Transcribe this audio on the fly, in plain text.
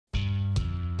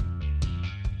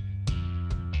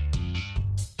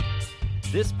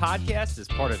This podcast is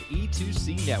part of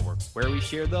E2C Network, where we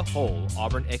share the whole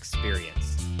Auburn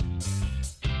experience.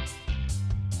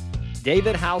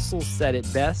 David Housel said it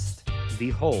best, the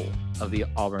whole of the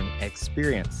Auburn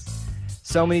experience.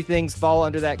 So many things fall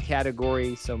under that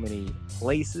category, so many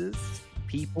places,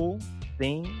 people,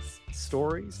 things,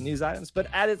 stories, news items, but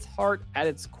at its heart, at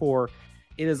its core,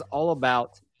 it is all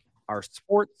about our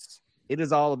sports, it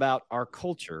is all about our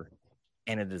culture,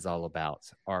 and it is all about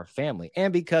our family.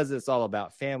 And because it's all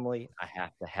about family, I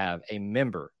have to have a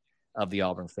member of the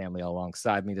Auburn family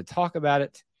alongside me to talk about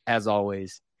it. As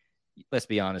always, let's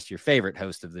be honest, your favorite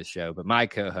host of this show, but my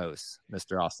co-host,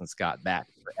 Mr. Austin Scott, back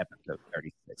for episode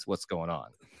 36. What's going on?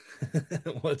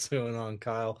 What's going on,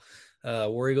 Kyle?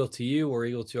 War Eagle to you, War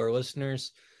Eagle to our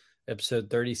listeners. Episode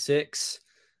 36.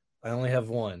 I only have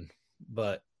one,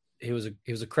 but he was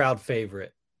a crowd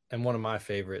favorite and one of my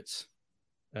favorites.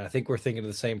 And I think we're thinking of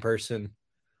the same person.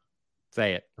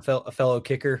 Say it. A fellow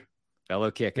kicker.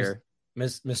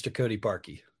 Mr. Cody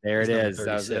Parkey. There it is.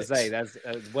 I was going to say, that's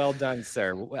well done,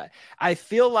 sir. I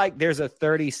feel like there's a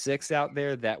 36 out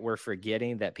there that we're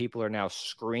forgetting, that people are now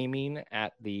screaming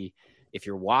at if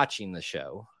you're watching the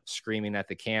show, screaming at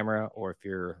the camera, or if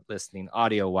you're listening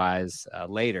audio-wise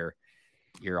later,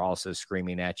 you're also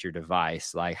screaming at your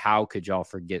device. Like, how could y'all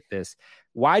forget this?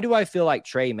 Why do I feel like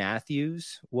Trey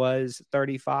Matthews was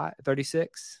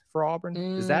 36 for Auburn?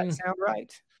 Does that sound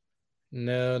right?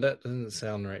 No, that doesn't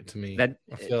sound right to me.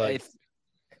 I feel like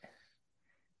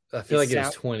it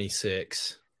was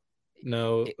 26.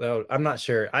 No, I'm not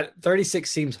sure.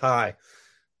 36 seems high.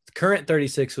 The current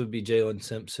 36 would be Jalen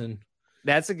Simpson.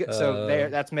 That's a good. So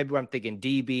that's maybe what I'm thinking.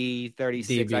 DB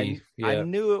 36. I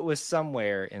knew it was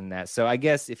somewhere in that. So I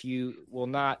guess if you will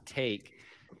not take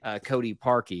Cody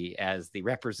Parkey as the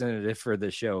representative for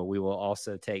the show, we will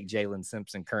also take Jalen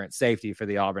Simpson, current safety for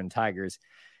the Auburn Tigers,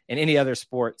 and any other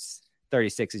sports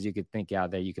 36s you could think out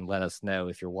there. You can let us know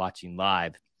if you're watching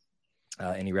live.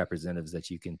 Any representatives that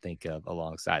you can think of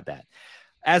alongside that.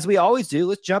 As we always do,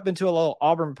 let's jump into a little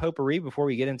Auburn potpourri before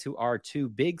we get into our two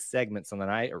big segments on the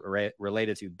night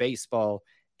related to baseball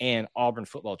and Auburn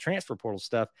football transfer portal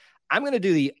stuff. I'm going to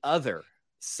do the other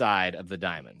side of the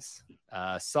diamonds.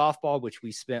 Softball, which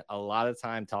we spent a lot of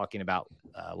time talking about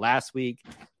last week,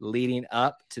 leading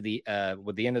up to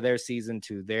with the end of their season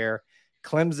to their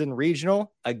Clemson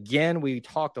regional. Again, we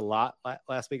talked a lot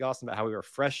last week, Austin, about how we were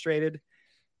frustrated.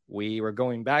 We were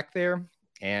going back there,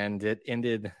 and it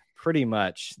ended pretty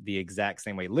much the exact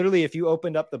same way. Literally, if you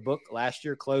opened up the book last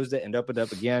year, closed it, and opened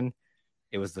up again,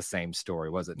 it was the same story,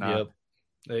 was it not?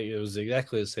 Yep. It was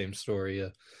exactly the same story.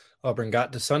 Auburn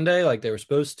got to Sunday like they were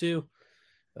supposed to,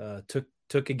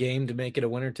 took a game to make it a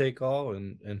winner-take-all,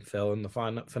 and fell in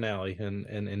the finale and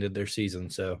ended their season.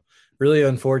 So really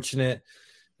unfortunate.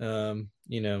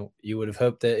 You would have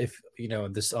hoped that if,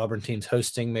 this Auburn team's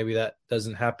hosting, maybe that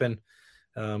doesn't happen.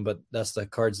 But that's the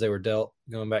cards they were dealt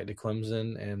going back to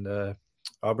Clemson, and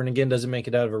Auburn again doesn't make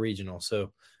it out of a regional.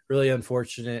 So really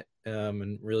unfortunate,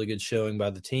 and really good showing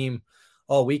by the team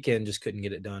all weekend. Just couldn't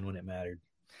get it done when it mattered.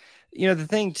 The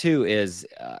thing too is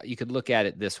you could look at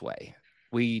it this way.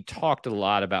 We talked a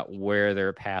lot about where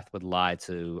their path would lie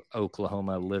to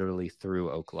Oklahoma, literally through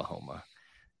Oklahoma.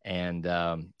 And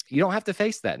you don't have to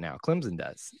face that now. Clemson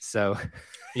does. So,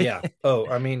 yeah. Oh,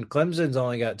 I mean, Clemson's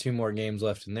only got 2 more games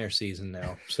left in their season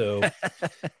now. So,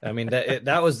 I mean,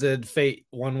 that was the fate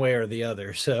one way or the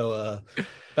other. So,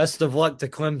 best of luck to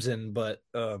Clemson, but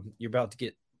you're about to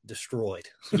get destroyed.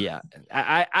 Yeah.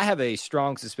 I have a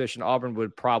strong suspicion Auburn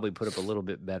would probably put up a little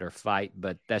bit better fight,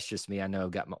 but that's just me. I know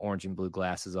I've got my orange and blue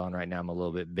glasses on right now. I'm a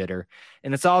little bit bitter.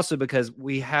 And it's also because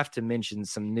we have to mention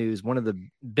some news. One of the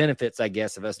benefits, I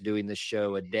guess, of us doing this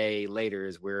show a day later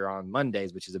is we're on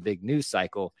Mondays, which is a big news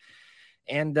cycle.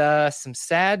 And some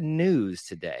sad news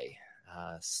today.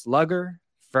 Slugger,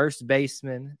 first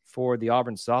baseman for the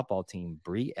Auburn softball team,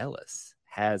 Bree Ellis,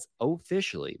 has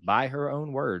officially, by her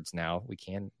own words now, we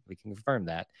can confirm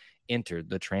that, entered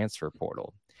the transfer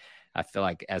portal. I feel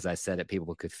like, as I said it,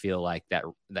 people could feel like that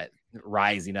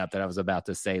rising up that I was about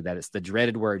to say, that it's the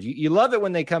dreaded word. You love it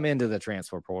when they come into the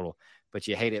transfer portal, but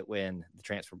you hate it when the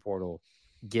transfer portal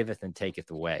giveth and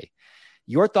taketh away.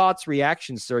 Your thoughts,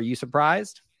 reactions, sir? Are you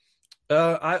surprised?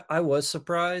 I was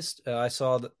surprised. I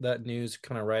saw that news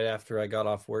kind of right after I got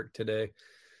off work today.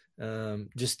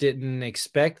 Just didn't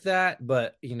expect that,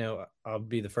 but I'll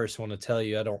be the first one to tell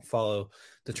you I don't follow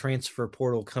the transfer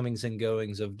portal comings and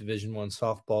goings of Division I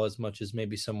softball as much as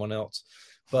maybe someone else.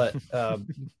 But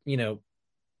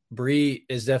Bree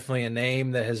is definitely a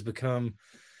name that has become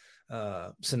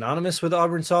synonymous with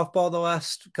Auburn softball the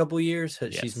last couple of years.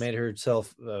 Yes. She's made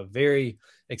herself very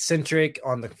eccentric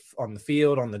on the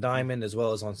field, on the diamond, as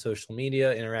well as on social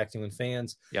media, interacting with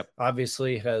fans. Yep.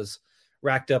 Obviously has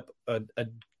racked up a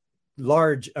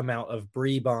large amount of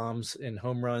Bree bombs and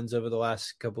home runs over the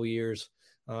last couple of years,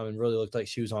 and really looked like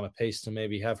she was on a pace to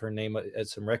maybe have her name at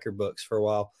some record books for a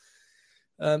while.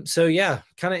 So yeah,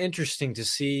 kind of interesting to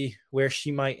see where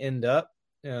she might end up.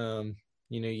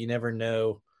 You never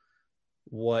know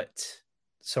what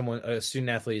a student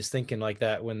athlete is thinking like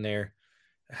that when they're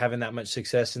having that much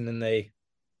success and then they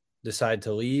decide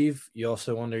to leave. You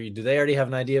also wonder, do they already have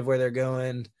an idea of where they're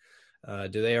going?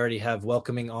 Do they already have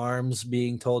welcoming arms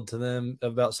being told to them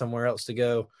about somewhere else to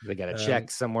go? They got to check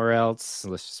somewhere else.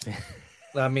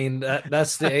 I mean,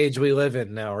 that's the age we live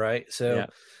in now, right? So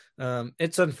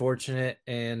it's unfortunate.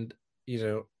 And,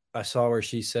 I saw where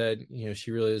she said,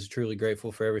 she really is truly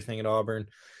grateful for everything at Auburn.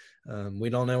 We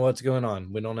don't know what's going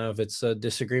on. We don't know if it's a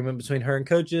disagreement between her and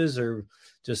coaches or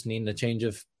just needing a change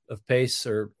of pace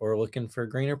or looking for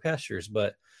greener pastures.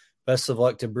 But best of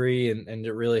luck to Bree, and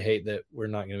to really hate that we're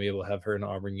not going to be able to have her in an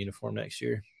Auburn uniform next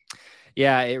year.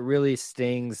 Yeah, it really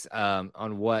stings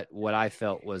on what I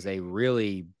felt was a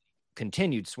really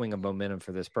continued swing of momentum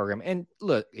for this program. And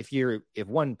look, if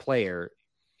one player,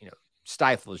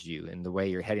 stifles you in the way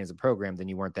you're heading as a program, then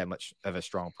you weren't that much of a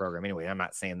strong program anyway. I'm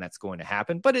not saying that's going to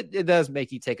happen, but it does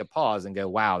make you take a pause and go,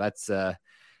 wow, that's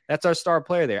our star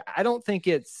player there. I don't think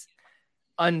it's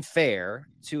unfair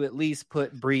to at least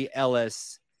put Bree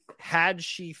Ellis, had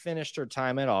she finished her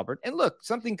time at Auburn. And look,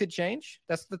 something could change.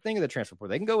 That's the thing of the transfer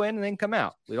portal. They can go in and then come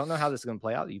out. We don't know how this is going to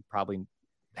play out. You probably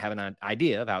have an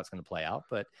idea of how it's going to play out,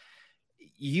 but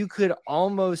you could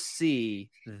almost see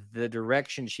the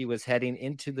direction she was heading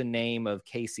into the name of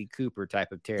Casey Cooper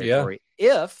type of territory.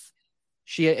 Yeah.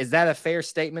 Is that a fair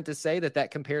statement to say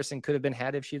that comparison could have been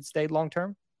had if she had stayed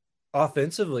long-term?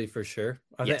 Offensively, for sure.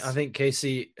 I think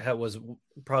Casey was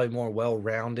probably more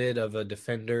well-rounded of a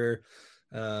defender,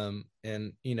 and,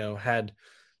 had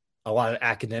a lot of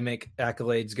academic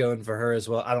accolades going for her as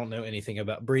well. I don't know anything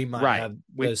about Bree. Might have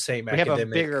the same academic have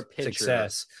a bigger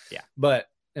success. Yeah. But,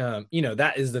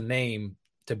 that is the name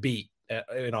to beat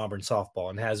in Auburn softball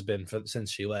and has been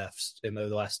since she left in the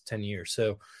last 10 years.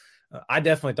 So I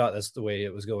definitely thought that's the way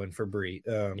it was going for Bree.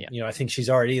 I think she's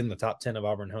already in the top 10 of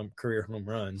Auburn career home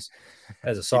runs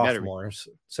as a sophomore.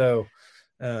 So,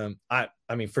 I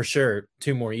mean, for sure,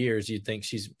 2 more years, you'd think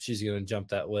she's going to jump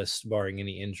that list barring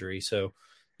any injury. So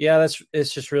yeah,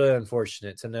 it's just really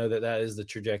unfortunate to know that is the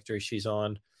trajectory she's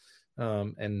on.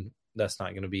 And that's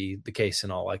not going to be the case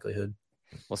in all likelihood.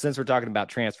 Well, since we're talking about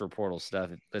transfer portal stuff,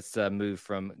 let's move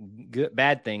from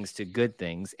bad things to good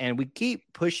things. And we keep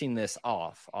pushing this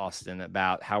off, Austin,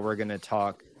 about how we're going to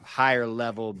talk higher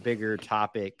level, bigger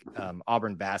topic,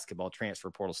 Auburn basketball transfer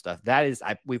portal stuff. That is,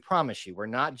 we promise you, we're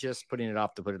not just putting it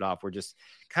off to put it off. We're just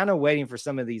kind of waiting for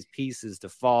some of these pieces to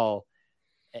fall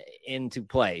into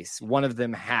place. One of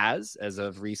them has, as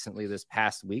of recently this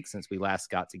past week, since we last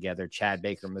got together, Chad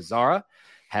Baker-Mazara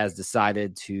has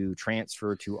decided to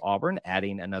transfer to Auburn,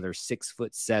 adding another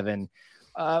 6'7",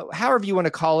 however you want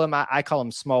to call him. I call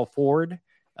him small forward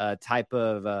type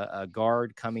of a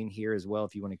guard coming here as well,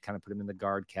 if you want to kind of put him in the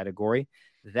guard category.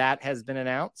 That has been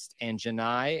announced, and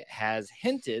Janai has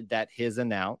hinted that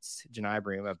Janai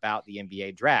Ibrahim, about the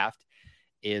NBA draft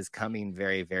is coming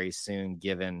very, very soon,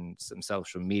 given some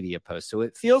social media posts. So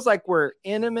it feels like we're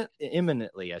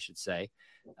imminently, I should say,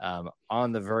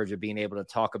 on the verge of being able to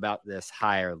talk about this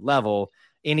higher level.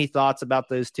 Any thoughts about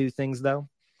those two things, though?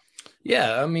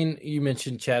 Yeah, I mean, you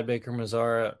mentioned Chad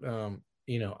Baker-Mazara.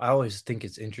 I always think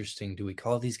it's interesting. Do we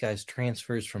call these guys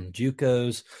transfers from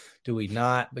JUCOs? Do we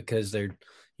not? Because they're,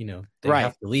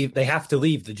 have to leave. They have to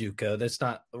leave the JUCO. That's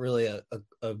not really a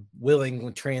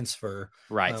willing transfer,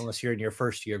 right? Unless you're in your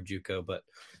first year of JUCO. But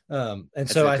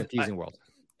it's a confusing world.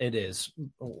 It is.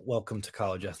 Welcome to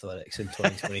college athletics in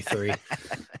 2023.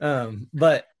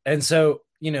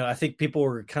 I think people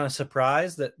were kind of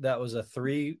surprised that was a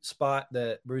 3 spot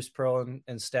that Bruce Pearl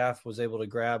and staff was able to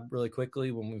grab really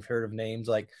quickly when we've heard of names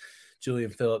like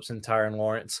Julian Phillips and Tyron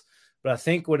Lawrence. But I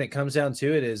think when it comes down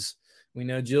to it is, we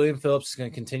know Julian Phillips is going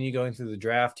to continue going through the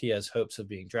draft. He has hopes of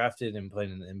being drafted and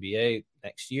playing in the NBA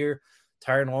next year.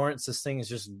 Tyron Lawrence, this thing is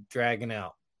just dragging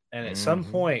out. And at some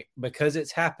point, because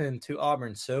it's happened to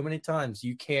Auburn so many times,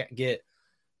 you can't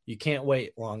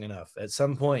wait long enough. At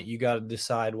some point, you got to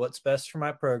decide what's best for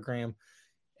my program.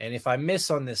 And if I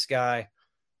miss on this guy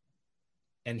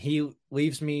and he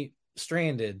leaves me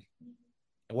stranded,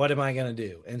 what am I going to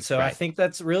do? And so I think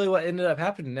that's really what ended up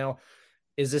happening. Now,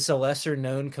 is this a lesser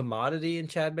known commodity in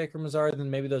Chad Baker-Mazara than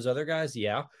maybe those other guys?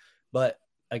 Yeah. But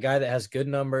a guy that has good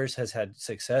numbers, has had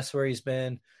success where he's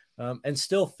been, and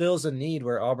still fills a need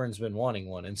where Auburn's been wanting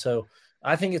one. And so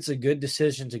I think it's a good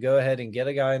decision to go ahead and get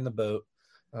a guy in the boat,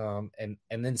 and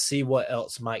then see what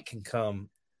else can come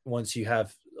once you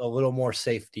have a little more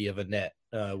safety of a net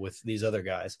with these other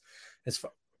guys.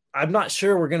 I'm not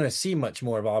sure we're going to see much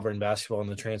more of Auburn basketball in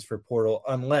the transfer portal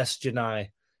unless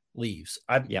Janai leaves.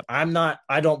 I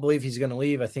don't believe he's going to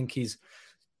leave. I think he's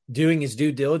doing his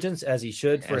due diligence as he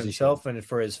should for himself and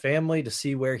for his family to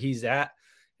see where he's at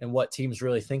and what teams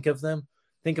really think of him.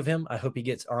 I hope he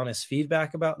gets honest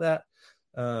feedback about that,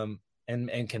 and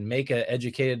can make an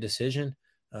educated decision.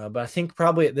 But I think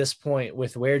probably at this point,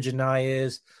 with where Janai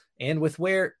is and with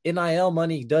where NIL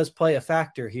money does play a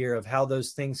factor here of how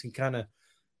those things can kind of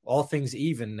all things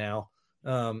even now,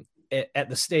 at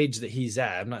the stage that he's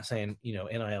at. I'm not saying,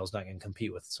 NIL is not going to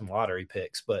compete with some lottery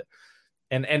picks, but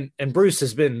and Bruce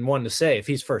has been one to say if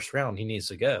he's first round, he needs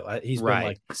to go. He's been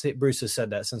like, Bruce has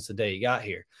said that since the day he got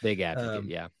here. Big advocate,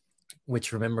 yeah.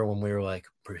 Which, remember when we were like,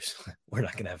 Bruce, we're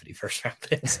not going to have any first round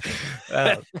picks.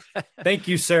 Thank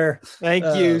you, sir. Thank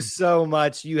you so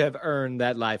much. You have earned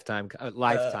that lifetime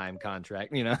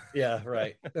contract, Yeah,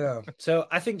 right. So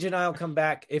I think Janai will come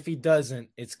back. If he doesn't,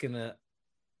 it's going to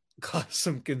cause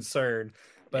some concern.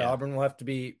 But Auburn will have to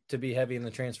be heavy in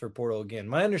the transfer portal again.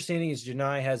 My understanding is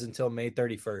Janai has until May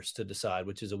 31st to decide,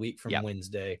 which is a week from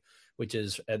Wednesday, which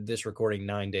is at this recording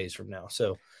 9 days from now.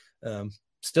 So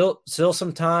still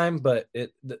some time, but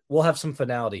we'll have some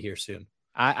finality here soon.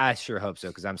 I sure hope so,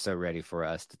 because I'm so ready for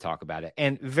us to talk about it.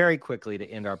 And very quickly, to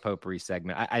end our potpourri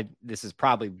segment, this is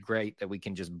probably great that we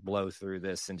can just blow through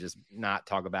this and just not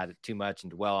talk about it too much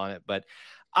and dwell on it. But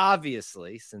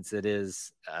obviously, since it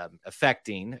is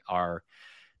affecting our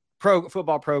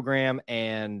football program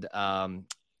and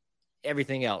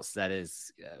everything else that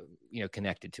is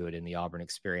connected to it in the Auburn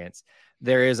experience,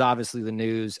 there is obviously the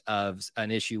news of an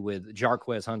issue with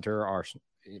Jarquez Hunter, our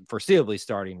foreseeably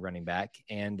starting running back,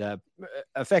 and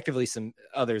effectively some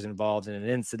others involved in an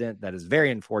incident that is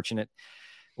very unfortunate.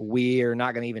 We are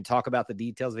not going to even talk about the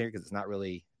details here because it's not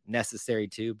really necessary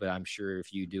to, but I'm sure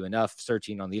if you do enough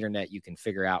searching on the internet, you can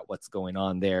figure out what's going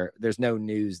on there. There's no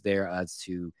news there as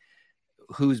to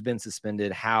who's been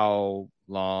suspended, how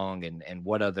long, and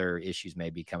what other issues may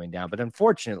be coming down. But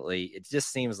unfortunately, it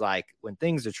just seems like when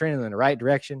things are trending in the right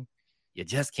direction, we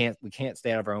can't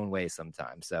stay out of our own way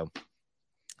sometimes. So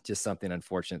just something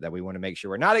unfortunate that we want to make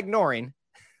sure we're not ignoring.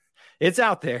 It's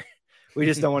out there. We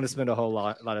just don't want to spend a whole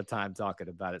lot of time talking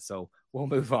about it. So we'll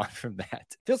move on from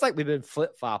that. Feels like we've been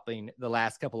flip-flopping the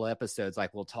last couple of episodes.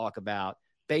 Like, we'll talk about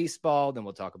baseball, then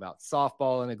we'll talk about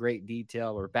softball in a great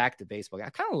detail. We're back to baseball. I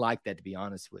kind of like that, to be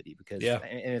honest with you, because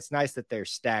and it's nice that they're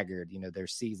staggered, their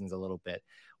seasons a little bit.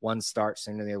 One starts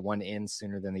sooner than the other, one ends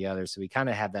sooner than the other. So we kind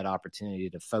of have that opportunity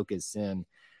to focus in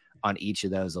on each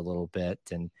of those a little bit.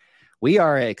 And we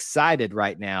are excited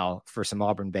right now for some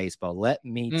Auburn baseball. Let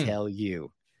me tell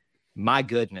you, my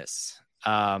goodness,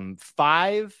 5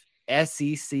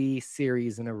 SEC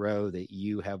series in a row that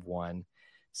you have won,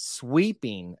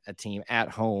 sweeping a team at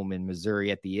home in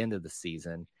Missouri at the end of the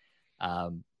season.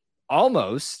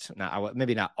 Almost,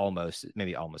 maybe not almost,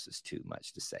 maybe almost is too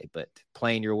much to say, but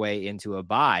playing your way into a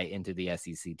bye into the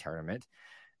SEC tournament.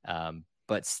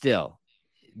 But still,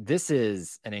 this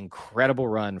is an incredible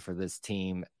run for this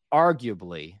team.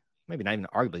 Arguably, maybe not even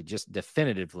arguably, just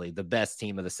definitively the best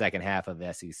team of the second half of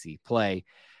SEC play.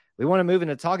 We want to move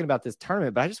into talking about this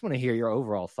tournament, but I just want to hear your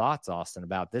overall thoughts, Austin,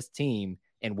 about this team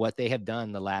and what they have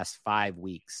done the last 5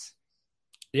 weeks.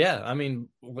 Yeah, I mean,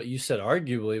 what you said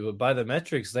arguably, but by the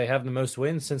metrics, they have the most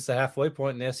wins since the halfway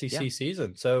point in the SEC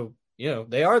season. So,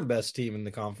 they are the best team in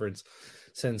the conference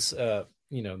since, the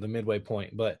midway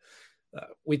point. But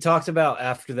we talked about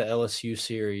after the LSU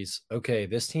series, okay,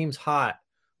 this team's hot.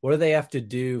 What do they have to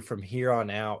do from here on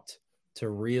out to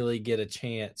really get a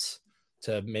chance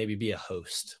to maybe be a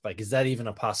host? Like, is that even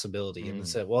a possibility? And they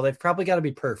said, well, they've probably got to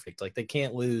be perfect. Like, they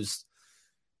can't lose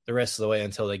the rest of the way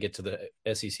until they get to the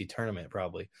SEC tournament,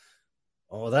 probably.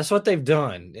 Oh, that's what they've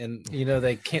done. And,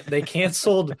 they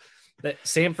canceled that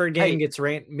Samford game gets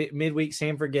rained midweek.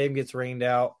 Samford game gets rained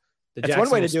out. That's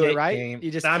one way to do it, right? Game,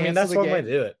 that's one way to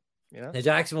do it. The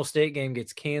Jacksonville State game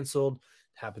gets canceled.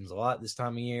 Happens a lot this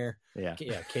time of year. Yeah,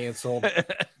 canceled.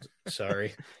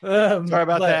 Sorry. Sorry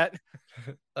about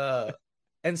that.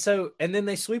 And then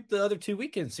they sweep the other 2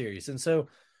 weekend series. And so,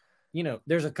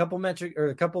 there's a couple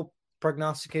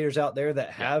prognosticators out there that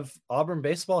have Auburn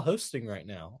baseball hosting right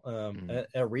now,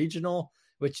 a regional,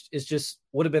 which is just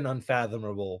would have been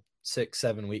unfathomable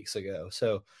 6-7 weeks ago.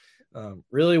 So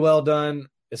really well done.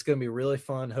 It's going to be really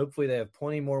fun. Hopefully they have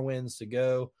plenty more wins to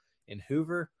go in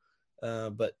Hoover.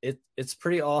 But it's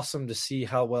pretty awesome to see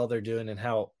how well they're doing and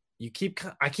how I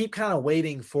keep kind of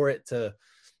waiting for it to,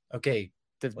 okay,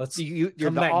 let's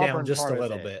come back down just a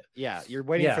little bit. Yeah, you're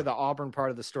waiting for the Auburn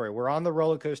part of the story. We're on the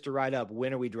roller coaster ride up.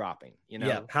 When are we dropping? You know,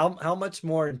 yeah. How much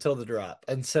more until the drop?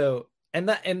 And so,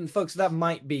 and folks, that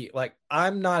might be like,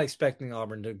 I'm not expecting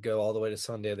Auburn to go all the way to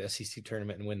Sunday of the SEC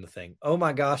tournament and win the thing. Oh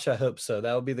my gosh, I hope so.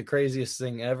 That would be the craziest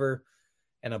thing ever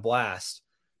and a blast.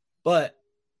 But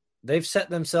they've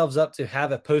set themselves up to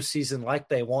have a postseason like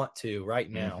they want to right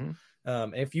now. Mm-hmm.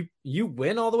 If you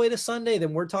win all the way to Sunday,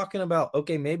 then we're talking about,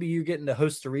 okay, maybe you're getting to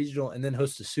host a regional and then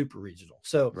host a super regional.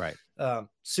 So right.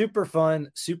 Super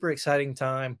fun, super exciting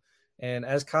time. And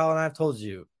as Kyle and I have told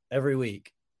you every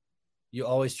week, you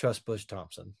always trust Butch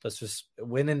Thompson. Let's just,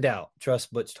 when in doubt,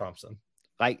 trust Butch Thompson.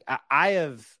 Like I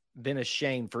have been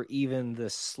ashamed for even the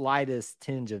slightest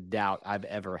tinge of doubt I've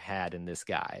ever had in this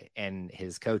guy and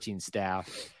his coaching staff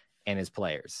and his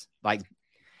players. Like,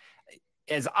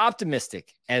 as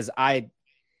optimistic as I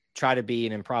try to be,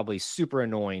 and I'm probably super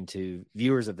annoying to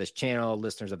viewers of this channel,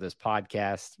 listeners of this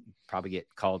podcast, probably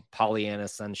get called Pollyanna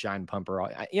Sunshine Pumper.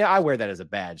 I wear that as a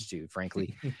badge too,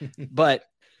 frankly. But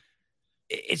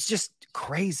it's just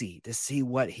crazy to see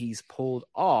what he's pulled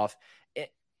off.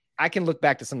 I can look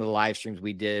back to some of the live streams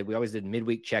we did. We always did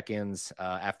midweek check-ins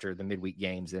after the midweek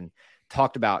games and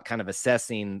talked about kind of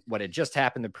assessing what had just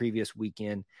happened the previous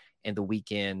weekend and the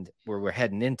weekend where we're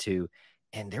heading into.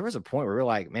 And there was a point where we're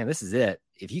like, man, this is it.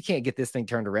 If you can't get this thing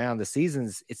turned around, the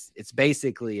season's it's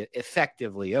basically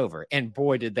effectively over. And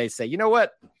boy, did they say, you know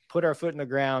what? Put our foot in the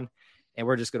ground and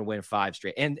we're just going to win 5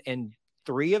 straight. And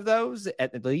 3 of those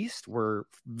at least were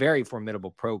very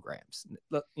formidable programs.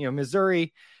 You know,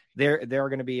 Missouri, they're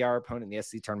going to be our opponent in the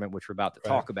SEC tournament, which we're about to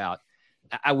talk about.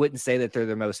 I wouldn't say that they're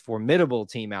the most formidable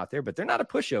team out there, but they're not a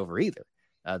pushover either.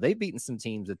 They've beaten some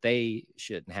teams that they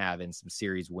shouldn't have in some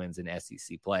series wins in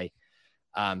SEC play.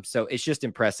 So it's just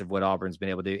impressive what Auburn's been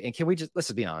able to do. And let's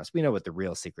just be honest. We know what the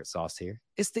real secret sauce here.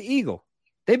 It's the Eagle.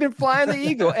 They've been flying the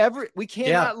Eagle we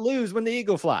cannot lose when the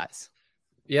Eagle flies.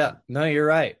 Yeah, no, you're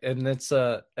right. And it's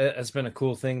been a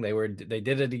cool thing. They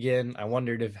did it again. I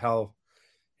wondered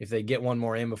if they get one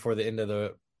more in before the end of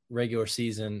the regular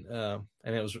season.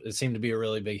 And it seemed to be a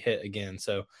really big hit again.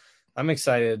 So I'm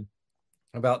excited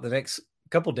about the next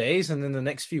couple days and then the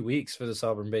next few weeks for this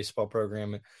Auburn baseball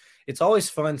program. It's always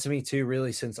fun to me too,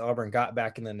 really, since Auburn got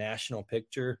back in the national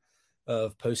picture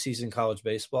of postseason college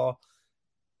baseball.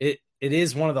 It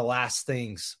is one of the last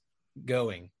things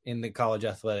going in the college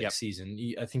athletics season.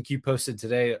 I think you posted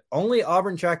today, only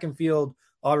Auburn track and field,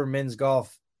 Auburn men's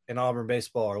golf, and Auburn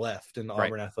baseball are left in the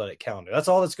Auburn athletic calendar. That's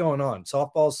all that's going on.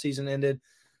 Softball season ended.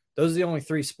 Those are the only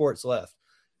 3 sports left.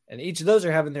 And each of those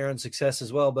are having their own success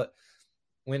as well. But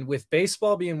with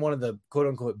baseball being one of the quote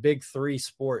unquote big 3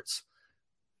 sports,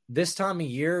 this time of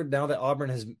year, now that Auburn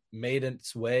has made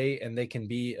its way and they can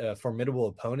be a formidable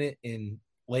opponent in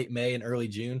late May and early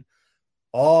June,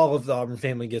 all of the Auburn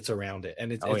family gets around it.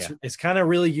 And it's kind of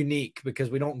really unique because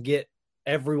we don't get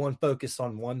everyone focused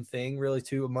on one thing really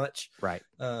too much. Right.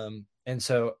 And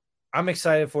so I'm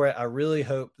excited for it. I really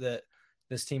hope that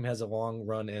this team has a long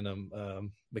run in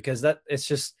them because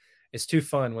it's too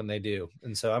fun when they do.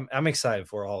 And so I'm excited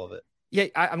for all of it. Yeah,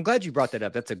 I'm glad you brought that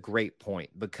up. That's a great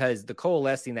point because the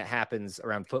coalescing that happens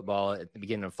around football at the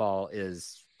beginning of fall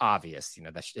is obvious. You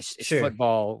know, that's just sure.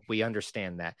 Football. We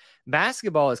understand that.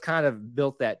 Basketball has kind of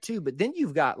built that too. But then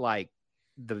you've got like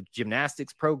the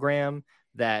gymnastics program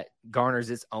that garners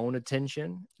its own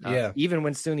attention. Even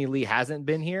when Suni Lee hasn't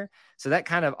been here. So that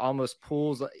kind of almost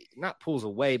not pulls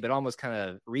away, but almost kind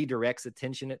of redirects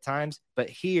attention at times. But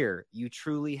here you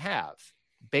truly have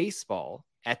baseball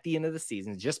at the end of the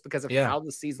season, just because of how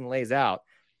the season lays out,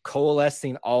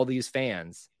 coalescing all these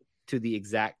fans to the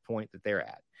exact point that they're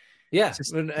at. Yeah.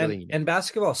 And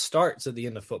basketball starts at the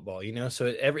end of football, you know, so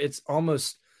it's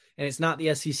almost, and it's not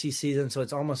the SEC season. So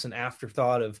it's almost an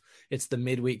afterthought of it's the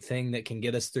midweek thing that can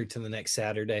get us through to the next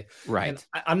Saturday. Right. And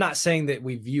I'm not saying that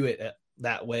we view it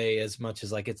that way as much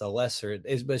as like it's a lesser,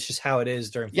 but it's just how it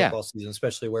is during football season,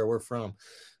 especially where we're from.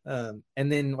 And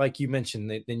then, like you mentioned,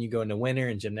 then you go into winter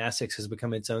and gymnastics has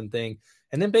become its own thing.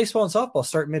 And then baseball and softball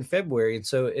start mid-February. And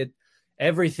so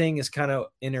everything is kind of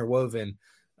interwoven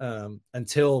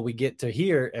until we get to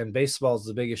here. And baseball is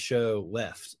the biggest show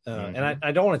left. And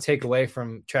I don't want to take away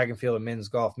from track and field and men's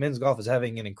golf. Men's golf is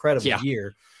having an incredible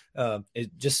year.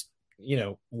 It just,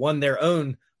 won their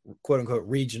own quote unquote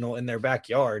regional in their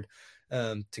backyard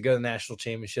to go to the national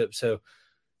championship. So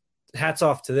hats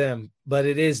off to them, but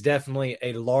it is definitely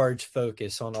a large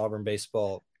focus on Auburn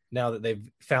baseball now that they've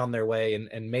found their way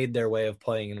and made their way of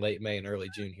playing in late May and early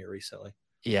June here recently.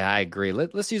 Yeah, I agree.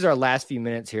 Let's use our last few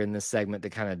minutes here in this segment to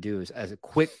kind of do as a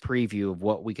quick preview of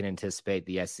what we can anticipate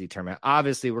the SEC tournament.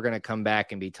 Obviously, we're going to come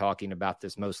back and be talking about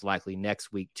this most likely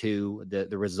next week too,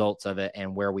 the results of it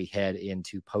and where we head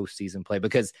into postseason play.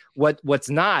 Because what's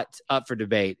not up for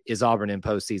debate is Auburn in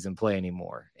postseason play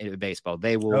anymore in baseball.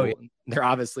 They will. Oh, yeah. They're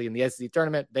obviously in the SEC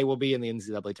tournament. They will be in the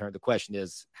NCAA tournament. The question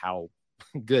is how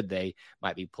good they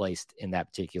might be placed in that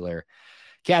particular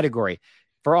category.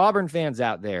 For Auburn fans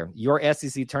out there, your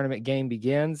SEC tournament game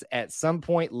begins at some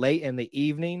point late in the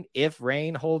evening, if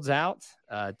rain holds out,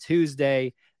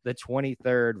 Tuesday the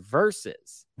 23rd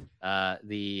versus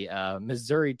the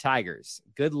Missouri Tigers.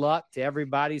 Good luck to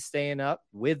everybody staying up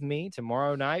with me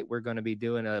tomorrow night. We're going to be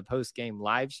doing a post-game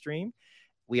live stream.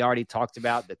 We already talked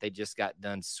about that they just got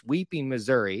done sweeping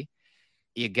Missouri.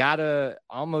 You got to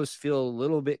almost feel a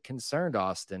little bit concerned,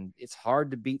 Austin. It's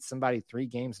hard to beat somebody 3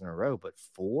 games in a row, but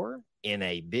 4 in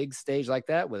a big stage like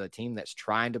that with a team that's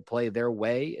trying to play their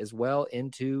way as well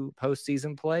into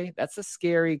postseason play, that's a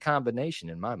scary combination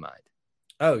in my mind.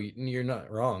 Oh, you're not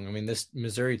wrong. I mean, this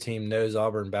Missouri team knows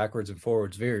Auburn backwards and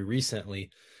forwards very recently,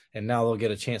 and now they'll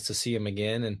get a chance to see them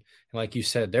again. And like you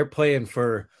said, they're playing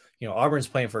for, Auburn's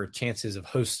playing for chances of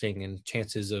hosting and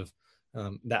chances of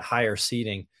that higher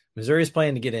seeding. Missouri's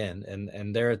playing to get in,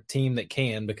 and they're a team that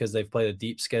can, because they've played a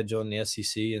deep schedule in the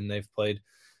SEC, and they've played,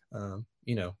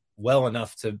 well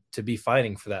enough to be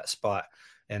fighting for that spot.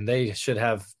 And they should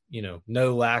have,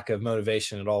 no lack of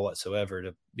motivation at all whatsoever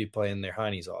to be playing their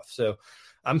heinies off. So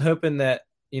I'm hoping that,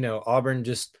 Auburn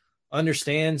just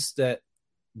understands that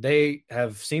they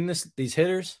have seen these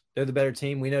hitters. They're the better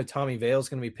team. We know Tommy Vale's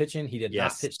going to be pitching. He did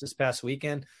not pitch this past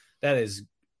weekend. That is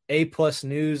A+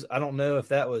 news. I don't know if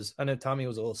that was – I know Tommy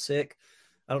was a little sick.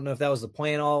 I don't know if that was the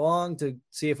plan all along, to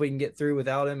see if we can get through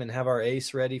without him and have our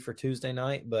ace ready for Tuesday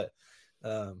night. But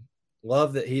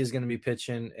love that he is going to be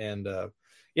pitching. And,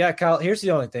 yeah, Kyle, here's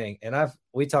the only thing. And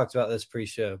we talked about this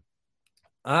pre-show.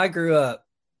 I grew up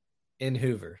in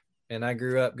Hoover, and I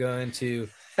grew up going to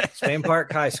Spain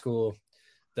Park High School,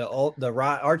 the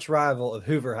arch rival of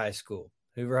Hoover High School.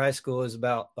 Hoover High School is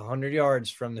about 100 yards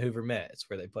from the Hoover Met. It's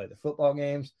where they play the football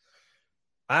games.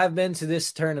 I've been to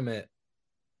this tournament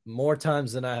more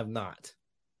times than I have not.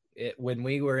 When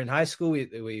we were in high school,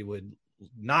 we would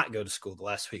not go to school the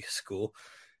last week of school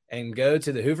and go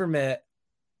to the Hoover Met.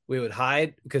 We would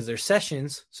hide because there's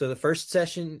sessions. So the first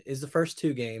session is the first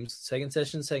 2 games. Second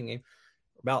session, second game.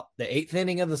 About the 8th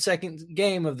inning of the second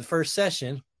game of the first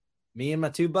session, me and my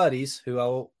 2 buddies,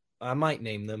 who I might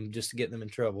name them just to get them in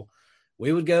trouble,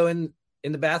 we would go in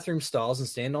the bathroom stalls and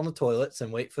stand on the toilets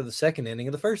and wait for the second inning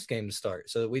of the first game to start,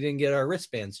 so that we didn't get our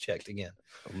wristbands checked again.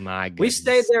 Oh my goodness. We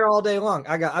stayed there all day long.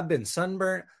 I've been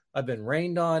sunburnt, I've been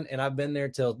rained on, and I've been there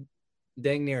till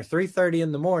dang near 3:30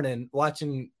 in the morning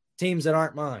watching teams that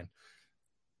aren't mine.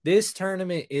 This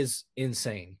tournament is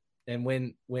insane. And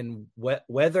when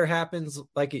weather happens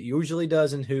like it usually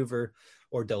does in Hoover,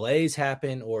 or delays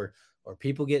happen, or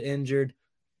people get injured,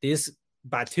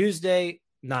 by Tuesday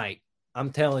night,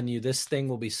 I'm telling you, this thing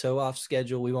will be so off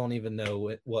schedule, we won't even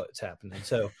know what's happening.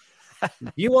 So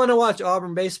if you want to watch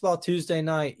Auburn baseball Tuesday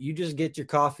night, you just get your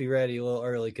coffee ready a little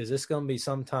early, because it's going to be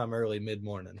sometime early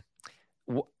mid-morning.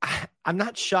 I'm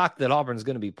not shocked that Auburn's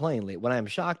going to be playing late. What I'm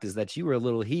shocked is that you were a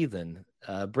little heathen,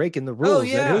 breaking the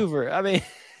rules at Hoover. I mean,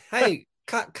 hey,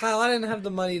 Kyle, I didn't have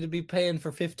the money to be paying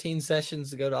for 15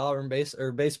 sessions to go to Auburn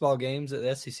baseball games at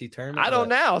the SEC tournament. I don't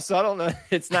now, so I don't know.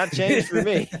 It's not changed for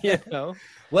me,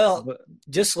 Well,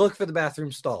 just look for the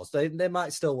bathroom stalls. They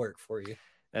might still work for you.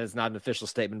 That is not an official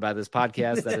statement by this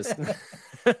podcast. That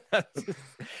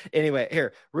is anyway.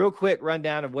 Here, real quick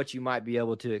rundown of what you might be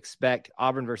able to expect.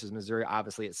 Auburn versus Missouri,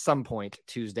 obviously at some point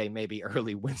Tuesday, maybe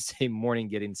early Wednesday morning,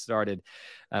 getting started.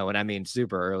 When I mean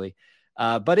super early.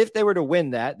 But if they were to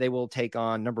win that, they will take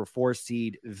on number 4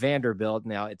 seed Vanderbilt.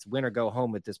 Now it's win or go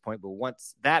home at this point, but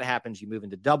once that happens, you move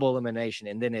into double elimination,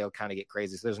 and then it'll kind of get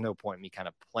crazy. So there's no point in me kind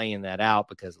of playing that out,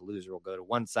 because the loser will go to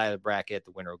one side of the bracket,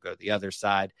 the winner will go to the other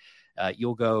side.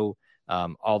 You'll go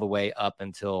all the way up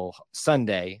until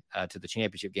Sunday to the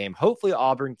championship game. Hopefully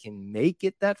Auburn can make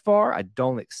it that far. I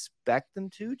don't expect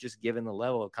them to, just given the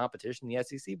level of competition in the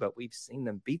SEC, but we've seen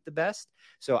them beat the best.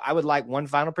 So I would like one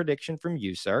final prediction from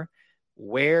you, sir.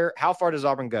 How far does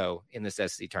Auburn go in this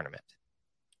SEC tournament?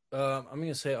 I'm going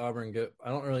to say Auburn go. I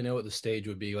don't really know what the stage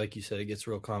would be. Like you said, it gets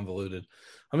real convoluted.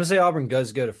 I'm going to say Auburn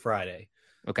does go to Friday.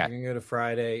 Okay. I'm going to go to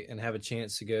Friday and have a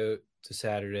chance to go to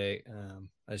Saturday.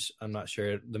 I'm not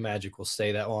sure the Magic will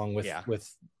stay that long with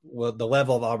the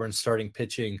level of Auburn starting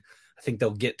pitching. I think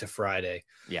they'll get to Friday.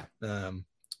 Yeah.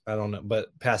 I don't know, but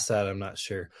past that, I'm not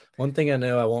sure. One thing I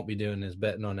know I won't be doing is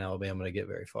betting on Alabama to get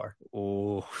very far.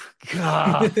 Oh,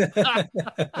 God.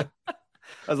 That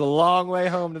was a long way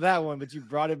home to that one, but you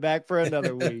brought it back for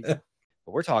another week. But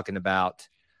we're talking about,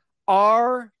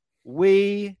 are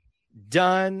we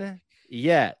done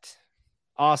yet?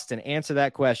 Austin, answer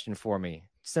that question for me.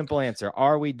 Simple answer.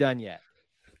 Are we done yet?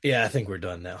 Yeah, I think we're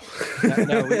done now.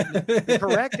 The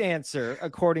correct answer,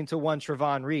 according to one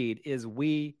Trevon Reed, is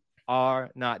we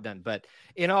are not done. But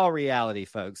in all reality,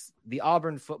 folks, the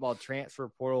Auburn football transfer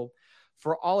portal,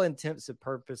 for all intents and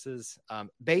purposes,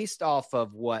 based off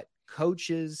of what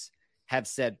coaches have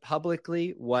said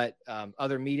publicly, what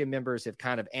other media members have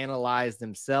kind of analyzed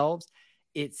themselves,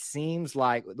 it seems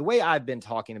like the way I've been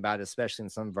talking about it, especially in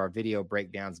some of our video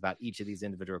breakdowns about each of these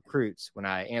individual recruits, when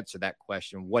I answer that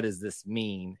question, what does this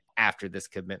mean after this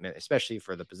commitment, especially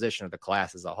for the position of the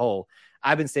class as a whole,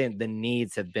 I've been saying the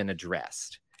needs have been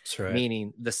addressed. That's right.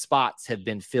 Meaning the spots have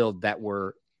been filled that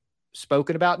were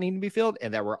spoken about needing to be filled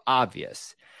and that were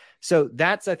obvious. So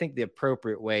that's, I think, the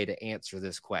appropriate way to answer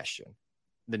this question.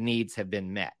 The needs have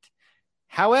been met.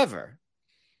 However,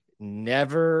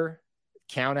 never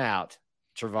count out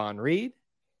Trevon Reed,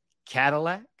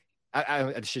 Cadillac.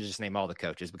 I should just name all the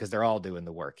coaches because they're all doing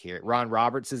the work here. Ron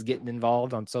Roberts is getting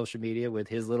involved on social media with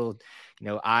his little,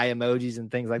 eye emojis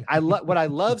and things like that. What I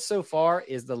love so far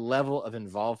is the level of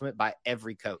involvement by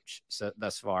every coach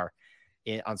thus far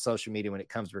on social media when it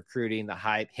comes to recruiting, the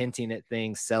hype, hinting at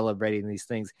things, celebrating these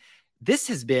things. This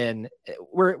has been,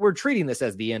 we're treating this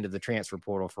as the end of the transfer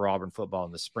portal for Auburn football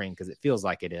in the spring because it feels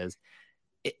like it is.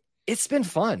 It's been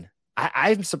fun.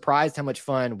 I'm surprised how much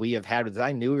fun we have had with it.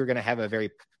 I knew we were going to have a very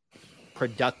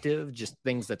productive, just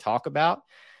things to talk about,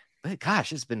 but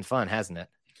gosh, it's been fun, hasn't it?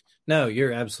 No,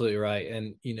 you're absolutely right.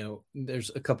 And,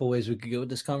 there's a couple ways we could go with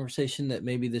this conversation that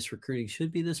maybe this recruiting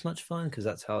should be this much fun because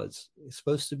that's how it's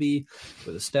supposed to be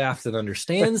with a staff that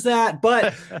understands that.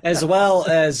 But as well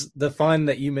as the fun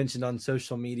that you mentioned on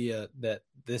social media, that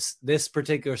this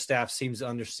particular staff seems to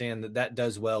understand that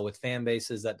does well with fan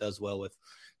bases, that does well with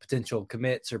potential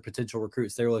commits or potential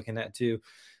recruits they're looking at too.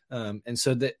 And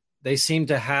so that they seem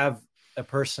to have a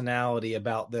personality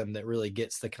about them that really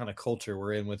gets the kind of culture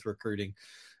we're in with recruiting.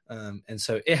 And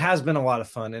so it has been a lot of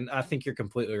fun. And I think you're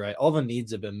completely right. All the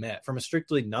needs have been met from a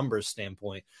strictly numbers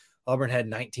standpoint. Auburn had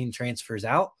 19 transfers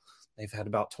out. They've had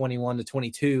about 21 to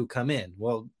 22 come in.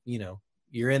 Well,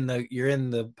 you're in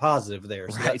the positive there.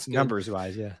 So right. That's numbers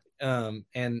wise. Yeah.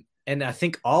 And I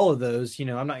think all of those, I'm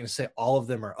not going to say all of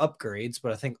them are upgrades,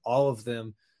 but I think all of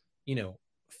them,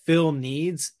 fill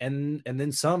needs and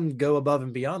then some go above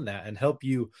and beyond that and help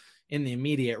you in the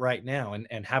immediate right now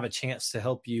and have a chance to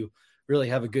help you really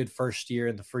have a good first year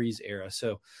in the freeze era.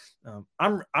 So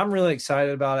I'm really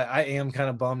excited about it. I am kind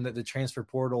of bummed that the transfer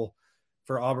portal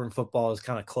for Auburn football is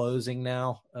kind of closing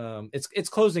now. It's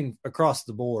closing across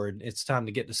the board. It's time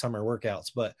to get to summer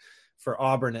workouts, but for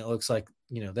Auburn, it looks like,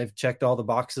 they've checked all the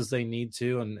boxes they need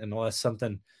to, and unless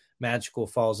something magical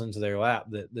falls into their lap,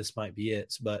 that this might be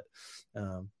it. But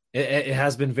it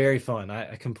has been very fun.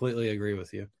 I completely agree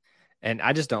with you. And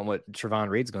I just don't know what Trevon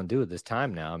Reed's going to do with this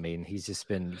time now. I mean, he's just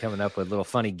been coming up with little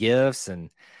funny gifts and,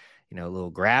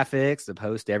 little graphics to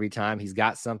post every time he's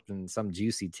got some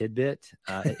juicy tidbit.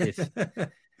 I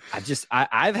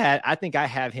think I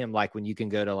have him like when you can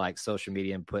go to like social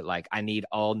media and put like, I need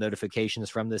all notifications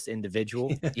from this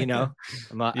individual,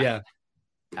 Yeah.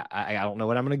 I don't know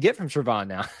what I'm going to get from Trevon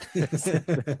now.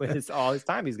 It's all his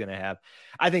time he's going to have.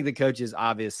 I think the coaches,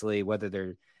 obviously, whether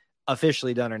they're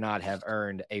officially done or not, have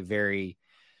earned a very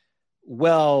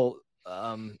well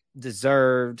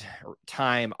deserved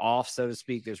time off, so to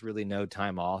speak. There's really no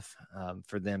time off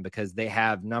for them because they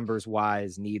have numbers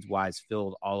wise, needs wise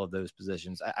filled all of those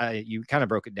positions. You kind of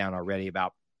broke it down already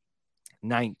about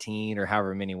 19 or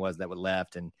however many was that were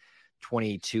left, and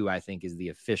 22 I think is the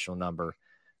official number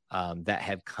that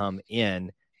have come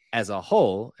in as a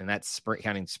whole, and that's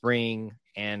counting spring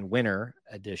and winter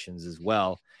additions as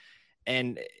well.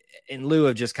 And in lieu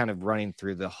of just kind of running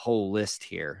through the whole list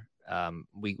here,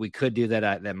 we could do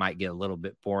that. That might get a little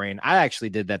bit boring. I actually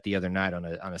did that the other night on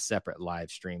a separate live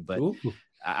stream, but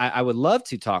I would love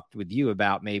to talk with you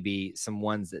about maybe some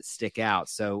ones that stick out.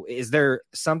 So is there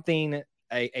something,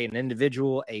 an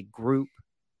individual, a group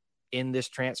in this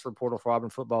transfer portal for Auburn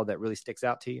football that really sticks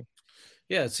out to you?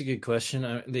 Yeah, it's a good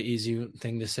question. The easy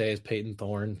thing to say is Peyton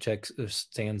Thorne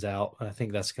stands out. I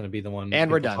think that's going to be the one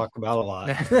and we're done. Talk about a lot.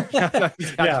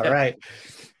 Yeah, right.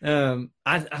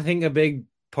 I think a big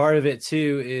part of it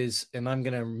too is, and I'm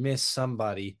going to miss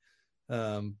somebody,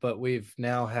 but we've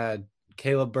now had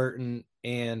Caleb Burton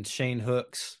and Shane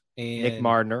Hooks and Nick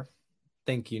Mardner.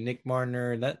 Thank you, Nick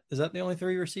Marner. Is that the only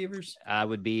 3 receivers? I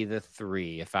would be the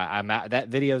 3 if I'm out. That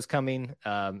video's coming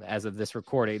as of this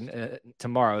recording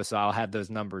tomorrow, so I'll have those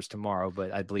numbers tomorrow.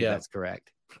 But I believe that's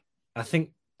correct. I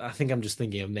think I'm just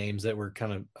thinking of names that were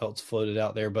kind of else floated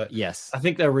out there, but yes, I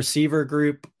think the receiver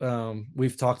group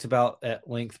we've talked about at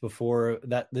length before,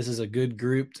 that this is a good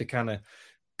group to kind of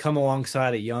come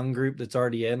alongside a young group that's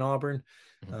already in Auburn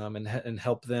and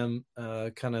help them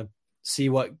kind of see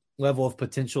what level of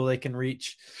potential they can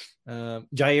reach.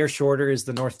 Jair Shorter is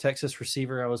the North Texas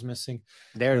receiver I was missing.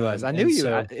 There it was. I knew you.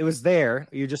 It was there.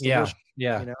 You just yeah.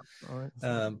 You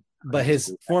know. But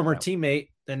his former teammate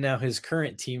and now his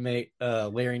current teammate,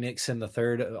 Larry Nixon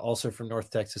III, also from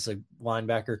North Texas, a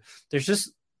linebacker.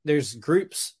 There's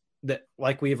groups that,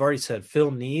 like we've already said, fill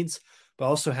needs, but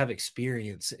also have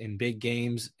experience in big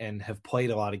games and have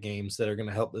played a lot of games that are going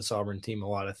to help this Auburn team a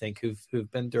lot, I think,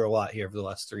 who've been through a lot here over the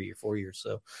last 3 or 4 years.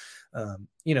 So,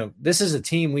 this is a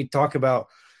team we talk about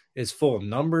is full of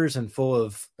numbers and full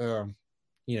of,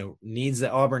 needs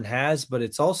that Auburn has, but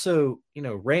it's also,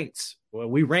 ranked. Well,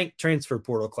 we rank transfer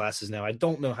portal classes now. I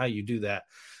don't know how you do that,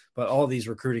 but all these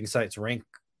recruiting sites rank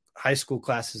high school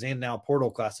classes and now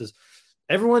portal classes.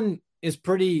 Everyone is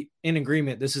pretty in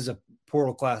agreement. This is a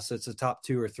portal class that's a top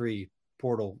 2 or 3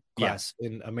 portal class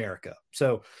in America.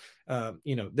 So,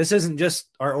 this isn't just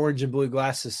our orange and blue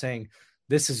glasses saying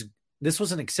this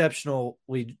was an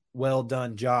exceptionally well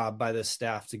done job by this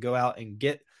staff to go out and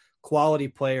get quality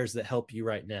players that help you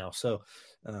right now. So,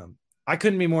 I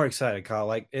couldn't be more excited, Kyle.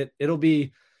 Like it'll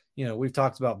be, we've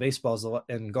talked about baseballs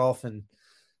and golf and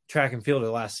track and field are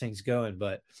the last things going,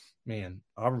 but man,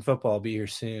 Auburn football will be here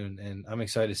soon. And I'm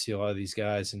excited to see a lot of these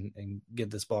guys and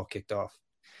get this ball kicked off.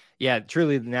 Yeah,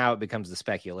 truly now it becomes the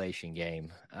speculation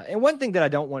game. And one thing that I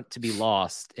don't want to be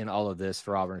lost in all of this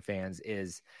for Auburn fans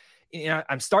is,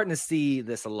 I'm starting to see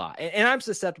this a lot, and I'm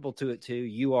susceptible to it too.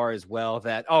 You are as well.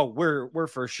 That we're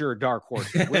for sure dark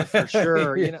horses. We're for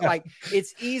sure. Like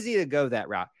it's easy to go that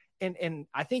route, and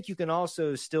I think you can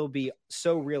also still be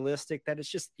so realistic that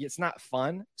it's not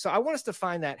fun. So I want us to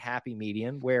find that happy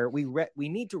medium where we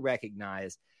need to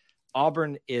recognize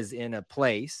Auburn is in a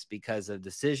place because of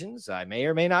decisions I may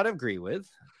or may not agree with,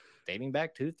 dating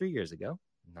back 2-3 years ago.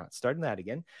 Not starting that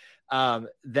again.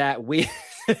 That we.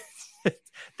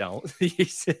 Don't.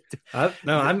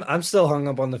 I'm still hung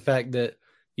up on the fact that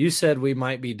you said we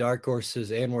might be dark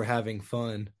horses and we're having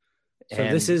fun. So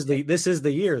this is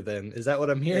the year then. Is that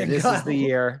what I'm hearing? This is the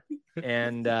year.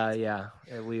 And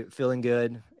we're feeling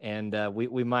good and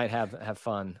we might have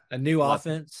fun. A new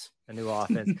offense.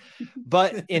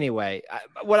 But anyway,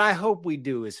 what I hope we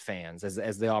do as fans,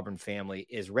 as the Auburn family,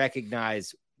 is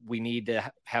recognize we need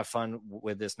to have fun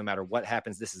with this no matter what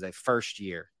happens. This is a first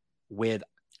year with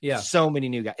so many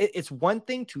new guys. It's one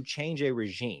thing to change a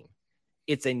regime.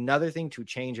 It's another thing to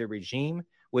change a regime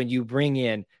when you bring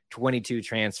in 22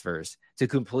 transfers to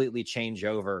completely change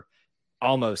over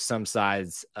almost some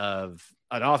sides of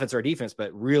an offense or a defense,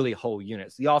 but really whole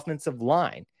units. The offensive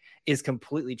line is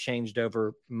completely changed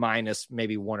over minus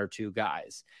maybe 1 or 2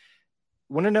 guys.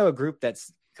 Want to know a group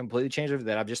that's completely changed over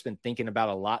that I've just been thinking about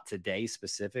a lot today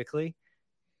specifically?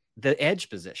 The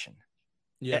edge position.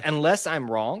 Yeah. Unless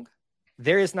I'm wrong,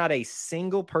 there is not a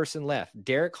single person left.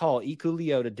 Derek Hall, Iku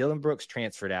Leota, Dylan Brooks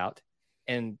transferred out.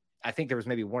 And I think there was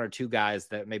maybe 1 or 2 guys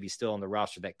that maybe still on the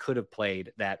roster that could have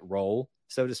played that role,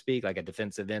 so to speak, like a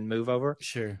defensive end move over.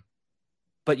 Sure.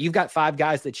 But you've got 5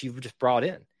 guys that you've just brought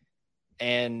in,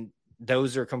 and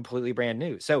those are completely brand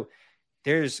new. So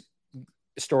there's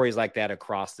stories like that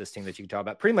across this team that you can talk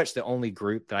about. Pretty much the only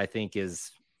group that I think is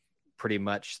pretty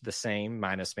much the same,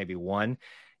 minus maybe 1,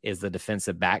 is the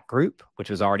defensive back group, which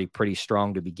was already pretty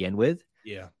strong to begin with.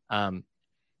 Yeah.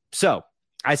 So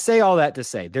I say all that to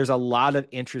say there's a lot of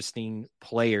interesting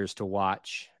players to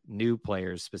watch, new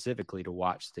players specifically to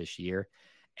watch this year,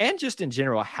 and just in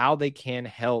general, how they can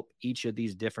help each of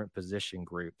these different position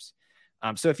groups.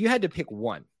 So if you had to pick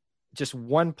just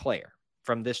one player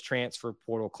from this transfer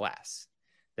portal class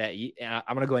that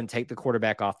I'm going to go ahead and take the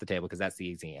quarterback off the table because that's the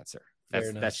easy answer.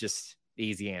 That's just the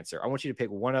easy answer. I want you to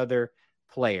pick one other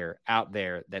player out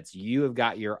there that's you have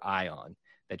got your eye on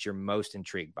that you're most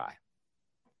intrigued by.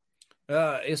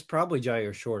 It's probably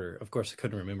Jair Shorter. Of course, I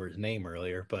couldn't remember his name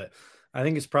earlier, but I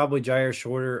think it's probably Jair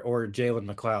Shorter or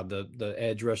Jalen McLeod, the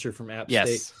edge rusher from App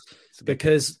State,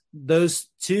 because those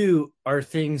two are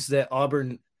things that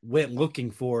Auburn went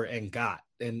looking for and got,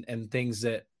 and things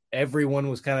that everyone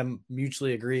was kind of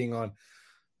mutually agreeing on.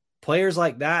 Players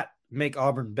like that make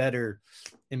Auburn better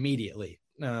immediately.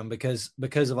 Because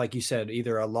of, like you said,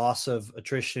 either a loss of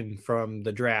attrition from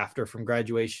the draft or from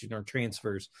graduation or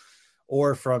transfers,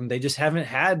 or from they just haven't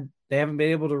had they haven't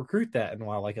been able to recruit that in a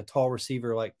while, like a tall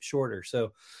receiver, like shorter.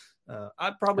 So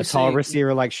I'd probably say tall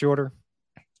receiver like shorter.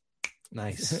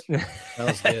 Nice. That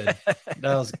was good.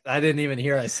 I didn't even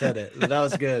hear I said it. That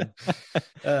was good.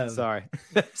 Sorry.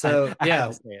 So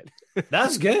yeah, that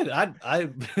was good. I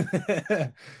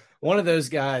one of those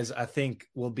guys I think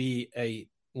will be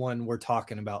one we're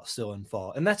talking about still in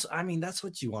fall. And that's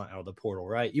what you want out of the portal,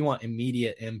 right? You want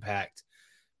immediate impact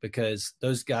because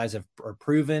those guys are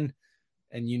proven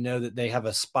and you know that they have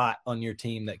a spot on your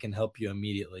team that can help you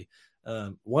immediately.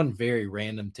 One very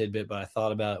random tidbit, but I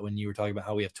thought about it when you were talking about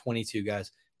how we have 22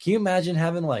 guys. Can you imagine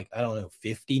having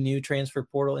 50 new transfer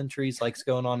portal entries like's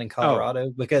going on in Colorado?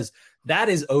 Because that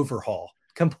is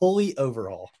complete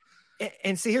overhaul.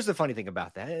 And see, here's the funny thing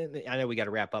about that. I know we got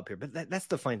to wrap up here, but that's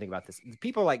the funny thing about this.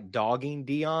 People are like dogging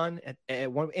Deion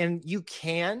at one, and you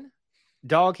can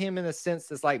dog him in the sense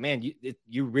that's like, man,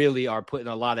 you really are putting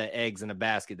a lot of eggs in a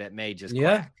basket that may just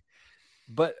crack.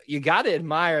 But you got to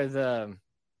admire the,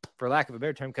 for lack of a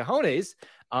better term, cojones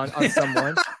on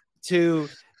someone to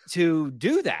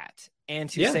do that and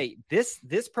to say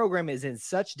this program is in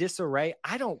such disarray.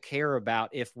 I don't care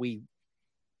about if we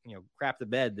crap the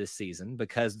bed this season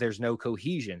because there's no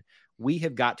cohesion. We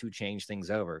have got to change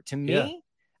things over. To me,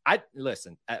 I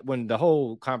listen when the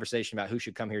whole conversation about who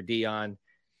should come here, Deion,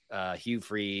 Hugh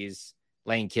Freeze,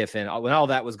 Lane Kiffin, when all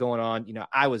that was going on,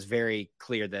 I was very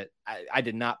clear that I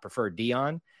did not prefer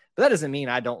Deion. But that doesn't mean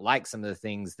I don't like some of the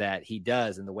things that he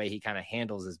does and the way he kind of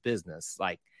handles his business.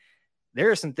 Like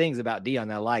there are some things about Deion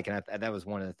that I like, and that was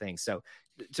one of the things. So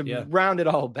to round it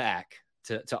all back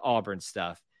to Auburn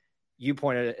stuff, you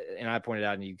pointed and I pointed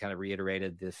out, and you kind of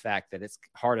reiterated the fact that it's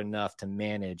hard enough to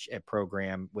manage a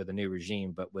program with a new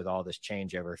regime, but with all this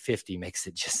changeover, 50 makes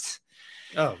it just.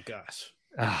 Oh gosh.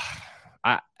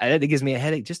 It gives me a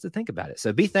headache just to think about it.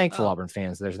 So be thankful, Auburn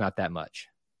fans. There's not that much.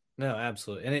 No,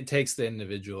 absolutely. And it takes the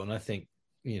individual. And I think,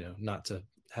 not to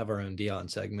have our own Deion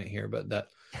segment here, but that,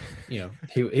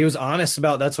 he was honest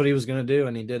about that's what he was going to do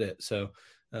and he did it. So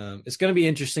it's going to be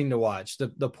interesting to watch.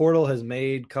 The portal has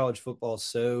made college football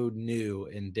so new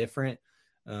and different.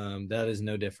 That is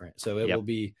no different. So it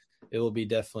will be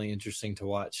definitely interesting to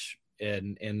watch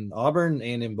in Auburn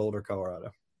and in Boulder,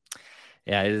 Colorado.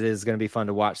 Yeah, it is going to be fun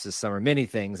to watch this summer. Many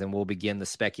things, and we'll begin the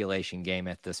speculation game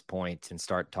at this point and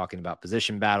start talking about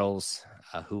position battles.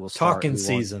 Who will start? Talking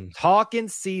season. Talking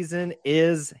season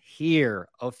is here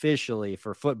officially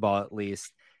for football, at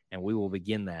least, and we will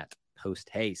begin that post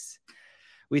haste.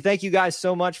 We thank you guys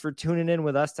so much for tuning in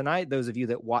with us tonight. Those of you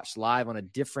that watched live on a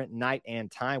different night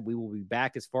and time, we will be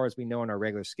back as far as we know on our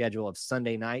regular schedule of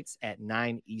Sunday nights at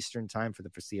 9 Eastern time for the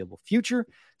foreseeable future.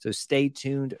 So stay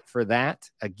tuned for that.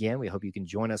 Again, we hope you can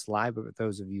join us live, but for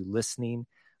those of you listening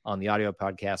on the audio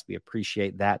podcast, we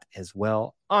appreciate that as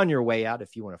well. On your way out,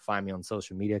 if you want to find me on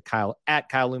social media, Kyle at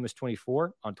Kyle Loomis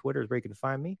 24 on Twitter is where you can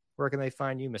find me. Where can they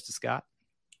find you, Mr. Scott?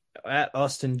 At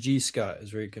Austin G. Scott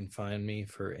is where you can find me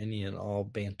for any and all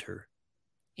banter.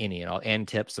 Any and all, and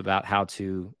tips about how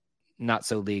to not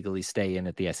so legally stay in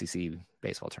at the SEC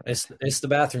baseball tournament. It's the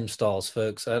bathroom stalls,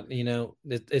 folks.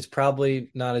 It's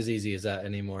probably not as easy as that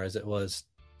anymore as it was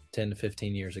 10 to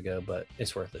 15 years ago, but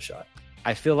it's worth a shot.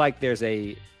 I feel like there's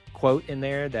a quote in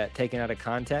there that taken out of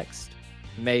context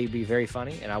may be very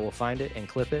funny, and I will find it and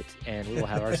clip it, and we will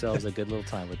have ourselves a good little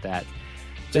time with that.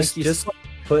 Just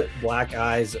put black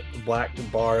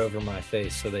bar over my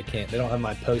face so they don't have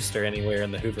my poster anywhere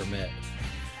in the Hoover Met.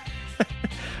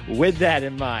 With that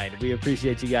in mind, we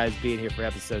appreciate you guys being here for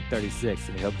episode 36,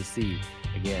 and we hope to see you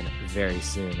again very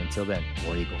soon. Until then,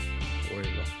 War Eagle. War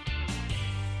Eagle.